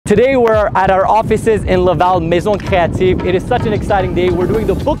Today we're at our offices in Laval, Maison Créative. It is such an exciting day. We're doing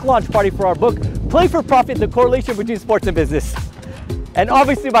the book launch party for our book, Play for Profit, The Correlation Between Sports and Business. And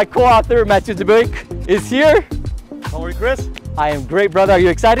obviously my co-author, Matthieu Dubreucq, is here. How are you, Chris? I am great, brother. Are you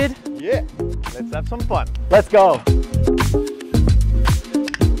excited? Yeah, let's have some fun. Let's go.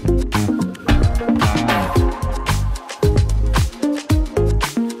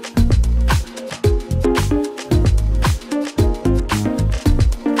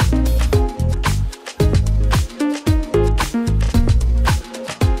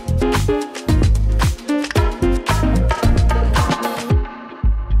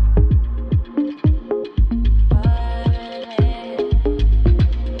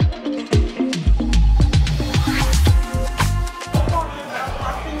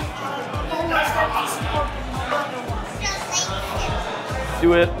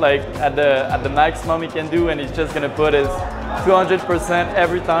 Do it like at the maximum he can do, and he's just gonna put his 200%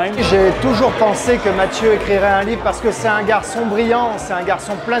 every time. J'ai toujours pensé que Matthieu écrirait un livre parce que c'est un garçon brillant, c'est un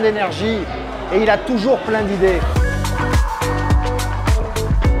garçon plein d'énergie et il a toujours plein d'idées.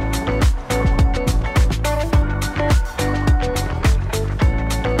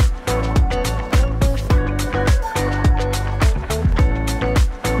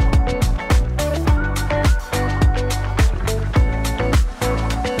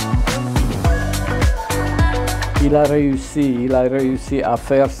 Il a réussi à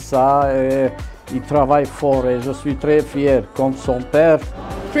faire ça et il travaille fort et je suis très fier comme son père.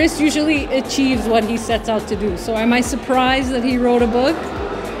 Chris usually achieves what he sets out to do. So am I surprised that he wrote a book?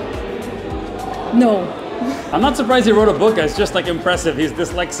 No. I'm not surprised he wrote a book. It's just like impressive. He's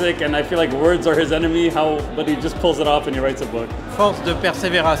dyslexic and I feel like words are his enemy, but he just pulls it off and he writes a book. Force de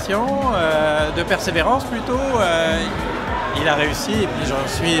persévérance plutôt, il a réussi et puis j'en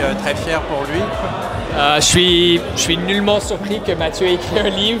suis très fier pour lui. Je suis nullement surpris que Matthieu ait écrit un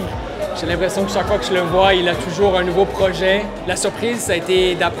livre. J'ai l'impression que chaque fois que je le vois, il a toujours un nouveau projet. La surprise, ça a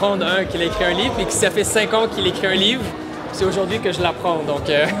été d'apprendre, qu'il a écrit un livre, et que ça fait 5 ans qu'il écrit un livre. C'est aujourd'hui que je l'apprends, donc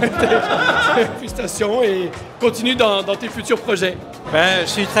félicitations et continue dans tes futurs projets. Je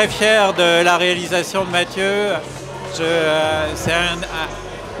suis très fier de la réalisation de Matthieu. C'est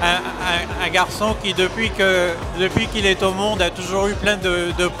un garçon qui, depuis qu'il est au monde, a toujours eu plein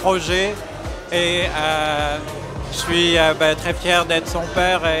de projets. Et je suis très fier d'être son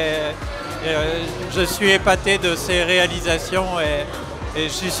père et je suis épaté de ses réalisations et je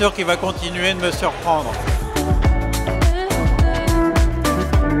suis sûr qu'il va continuer de me surprendre.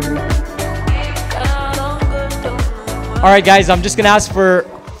 All right, guys, I'm just gonna ask for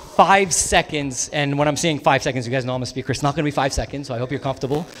 5 seconds, and when I'm saying 5 seconds, you guys know I'm a speaker. It's not gonna be 5 seconds, so I hope you're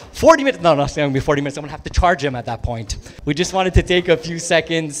comfortable. 40 minutes, no, it's not gonna be 40 minutes. I'm gonna have to charge him at that point. We just wanted to take a few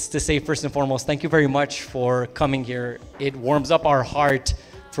seconds to say, first and foremost, thank you very much for coming here. It warms up our heart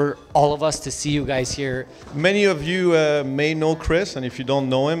for all of us to see you guys here. Many of you may know Chris, and if you don't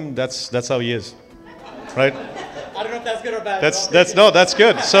know him, that's how he is, right? I don't know if that's good or bad. That's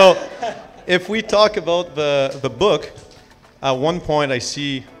good. So, if we talk about the book, at one point I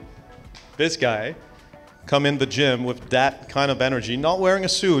see this guy come in the gym with that kind of energy, not wearing a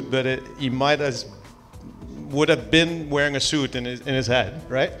suit, but he would have been wearing a suit in his head,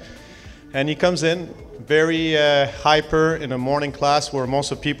 right? And he comes in very hyper in a morning class where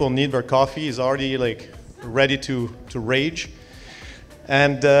most of people need their coffee. He's already like ready to rage.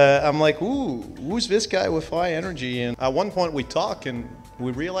 And I'm like, ooh, who's this guy with high energy? And at one point we talk and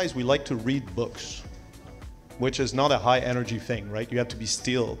we realize we like to read books, which is not a high energy thing, right? You have to be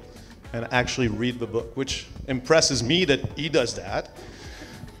still and actually read the book, which impresses me that he does that.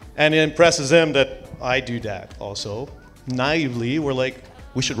 And it impresses him that I do that also. Naively, we're like,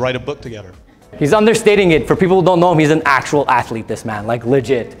 we should write a book together. He's understating it. For people who don't know him, he's an actual athlete, this man, like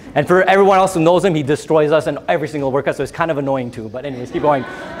legit. And for everyone else who knows him, he destroys us in every single workout, so it's kind of annoying too. But anyways, keep going.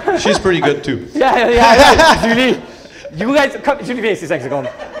 She's pretty good too. Yeah. Julie, you guys, come, Julie, viens ici 5 secondes.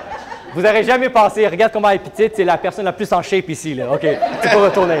 Vous n'aurez jamais pensé, regarde comment elle est petite, c'est la personne la plus en shape ici, là. OK, tu peux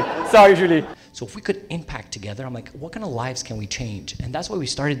retourner. Sorry, Julie. So if we could impact together, I'm like, what kind of lives can we change? And that's why we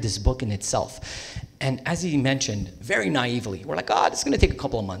started this book in itself. And as he mentioned, very naively, we're like, this is going to take a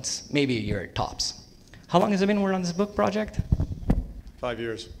couple of months, maybe a year at tops. How long has it been we're on this book project? 5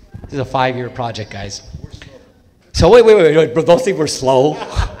 years. This is a 5-year project, guys. So wait, bro, don't think we're slow.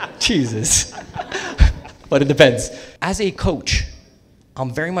 Jesus. But it depends. As a coach,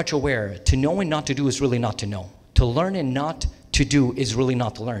 I'm very much aware to know and not to do is really not to know. To learn and not to do is really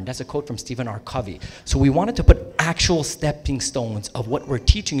not to learn. That's a quote from Stephen R. Covey. So we wanted to put actual stepping stones of what we're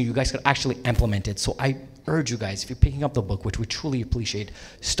teaching you guys could actually implement it. So I urge you guys, if you're picking up the book, which we truly appreciate,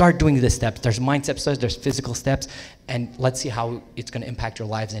 start doing the steps. There's mindset steps, there's physical steps, and let's see how it's going to impact your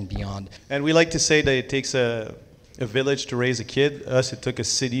lives and beyond. And we like to say that it takes a village to raise a kid. Us, it took a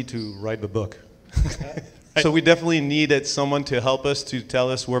city to write the book. So we definitely needed someone to help us, to tell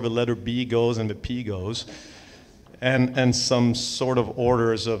us where the letter B goes and the P goes, and some sort of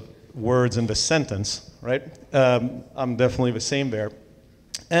orders of words in the sentence, right? I'm definitely the same there.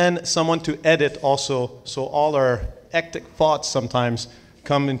 And someone to edit also, so all our hectic thoughts sometimes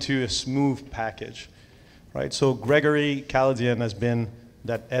come into a smooth package, right? So Gregory Caladian has been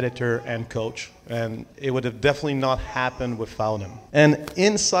that editor and coach, and it would have definitely not happened without him. And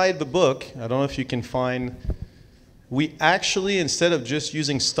inside the book, I don't know if you can find, we actually, instead of just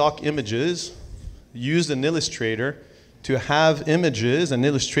using stock images, used an illustrator to have images and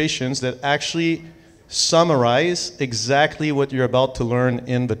illustrations that actually summarize exactly what you're about to learn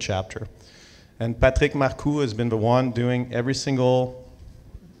in the chapter. And Patrick Marcoux has been the one doing every single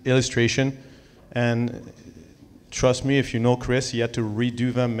illustration, and trust me, if you know Chris, he had to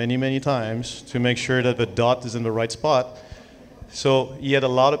redo them many, many times to make sure that the dot is in the right spot. So he had a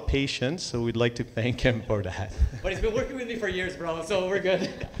lot of patience, so we'd like to thank him for that. But he's been working with me for years, bro, so we're good.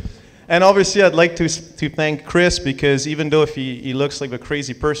 And obviously I'd like to thank Chris, because even though if he looks like a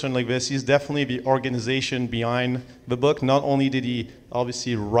crazy person like this, he's definitely the organization behind the book. Not only did he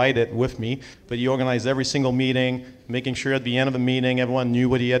obviously write it with me, but he organized every single meeting, making sure at the end of the meeting everyone knew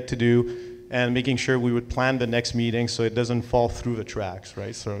what he had to do, and making sure we would plan the next meeting so it doesn't fall through the tracks,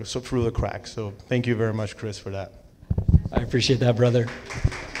 right? So through the cracks. So thank you very much, Chris, for that. I appreciate that, brother.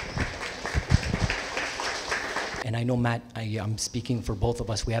 And I know, Matt, I'm speaking for both of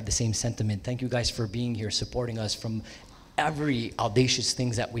us. We have the same sentiment. Thank you guys for being here, supporting us from every audacious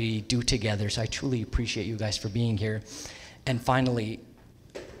things that we do together. So I truly appreciate you guys for being here. And finally,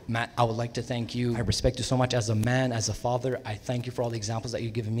 Matt, I would like to thank you. I respect you so much as a man, as a father. I thank you for all the examples that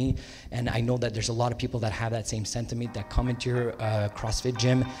you've given me. And I know that there's a lot of people that have that same sentiment, that come into your CrossFit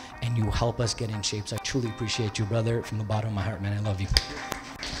gym and you help us get in shape. So I truly appreciate you, brother, from the bottom of my heart, man. I love you.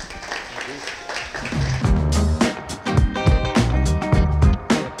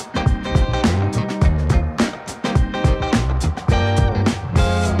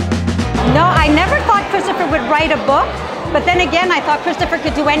 No, I never thought Christopher would write a book. But then again, I thought Christopher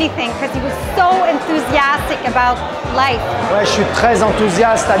could do anything because he was so enthusiastic about life. Ouais, je suis très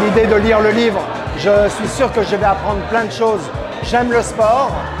enthousiaste à l'idée de lire le livre. Je suis sûr que je vais apprendre plein de choses. J'aime le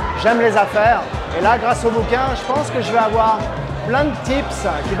sport, j'aime les affaires. Et là, grâce au bouquin, je pense que je vais avoir plein de tips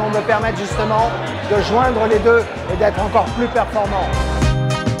qui vont me permettre justement de joindre les deux et d'être encore plus performant.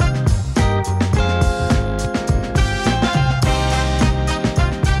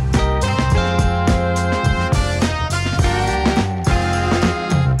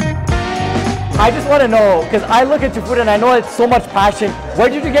 I just want to know, because I look at your food and I know it's so much passion. Where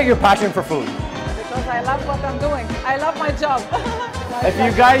did you get your passion for food? Because I love what I'm doing. I love my job. If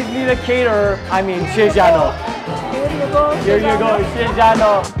you guys need a caterer, I mean, chez Jano. Here you go. Here you go, chez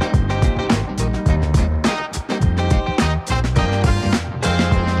Jano.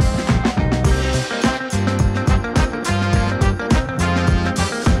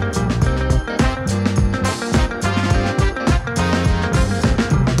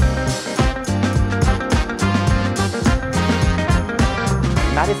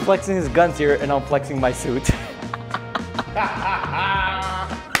 Matt is flexing his guns here and I'm flexing my suit.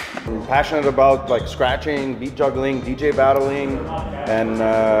 I'm passionate about like scratching, beat juggling, DJ battling, and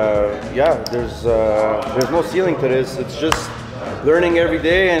yeah, there's no ceiling to this. It's just learning every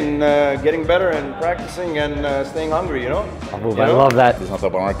day and getting better and practicing and staying hungry, you know? I love that. Des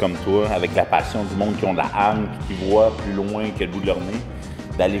entrepreneurs comme toi, avec la passion du monde qui ont de la hargne, qui voient plus loin que le bout de leur nez,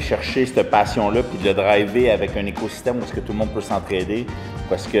 d'aller chercher cette passion-là puis de le driver avec un écosystème où est-ce que tout le monde peut s'entraider,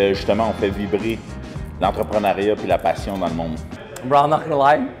 parce que justement on fait vibrer l'entrepreneuriat puis la passion dans le monde. Bro, I'm not gonna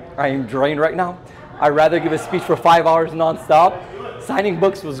lie, I am drained right now. I'd rather give a speech for 5 hours non-stop. Signing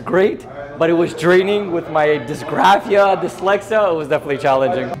books was great, but it was draining with my dysgraphia, dyslexia. It was definitely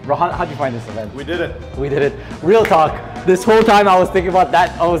challenging. Bro, how'd you find this event? We did it. We did it. Real talk. This whole time I was thinking about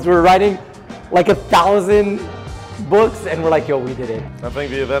that. We were writing like 1,000 books, and we're like, yo, we did it. I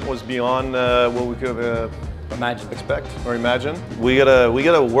think the event was beyond what we could expect or imagine. We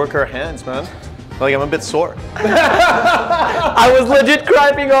gotta work our hands, man. Like, I'm a bit sore. I was legit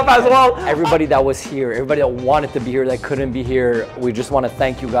cramping up as well. Everybody that was here, everybody that wanted to be here that couldn't be here, we just want to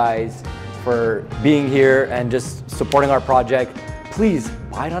thank you guys for being here and just supporting our project. Please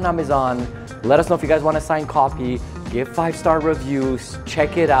buy it on Amazon. Let us know if you guys want a signed copy. Give 5-star reviews.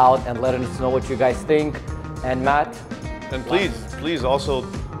 Check it out and let us know what you guys think. And Matt? And please also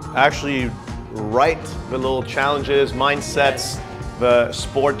actually write the little challenges, mindsets, the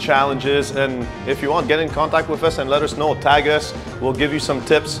sport challenges, and if you want, get in contact with us and let us know, tag us, we'll give you some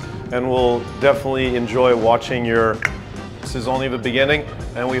tips, and we'll definitely enjoy watching your, this is only the beginning,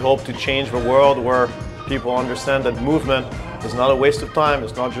 and we hope to change the world where people understand that movement is not a waste of time,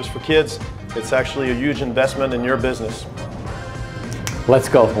 it's not just for kids, it's actually a huge investment in your business. Let's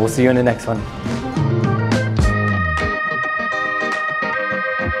go, we'll see you in the next one.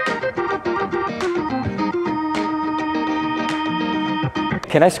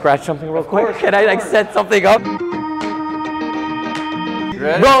 Can I scratch something real quick? Can I like set something up? Bro,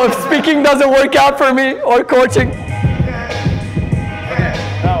 if speaking doesn't work out for me or coaching.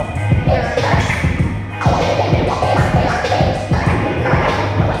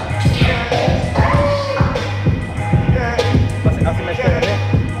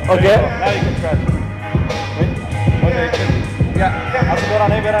 Okay. Now you can scratch. Okay, yeah.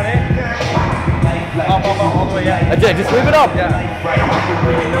 Up, all the way, yeah. Okay, just leave it up. Yeah.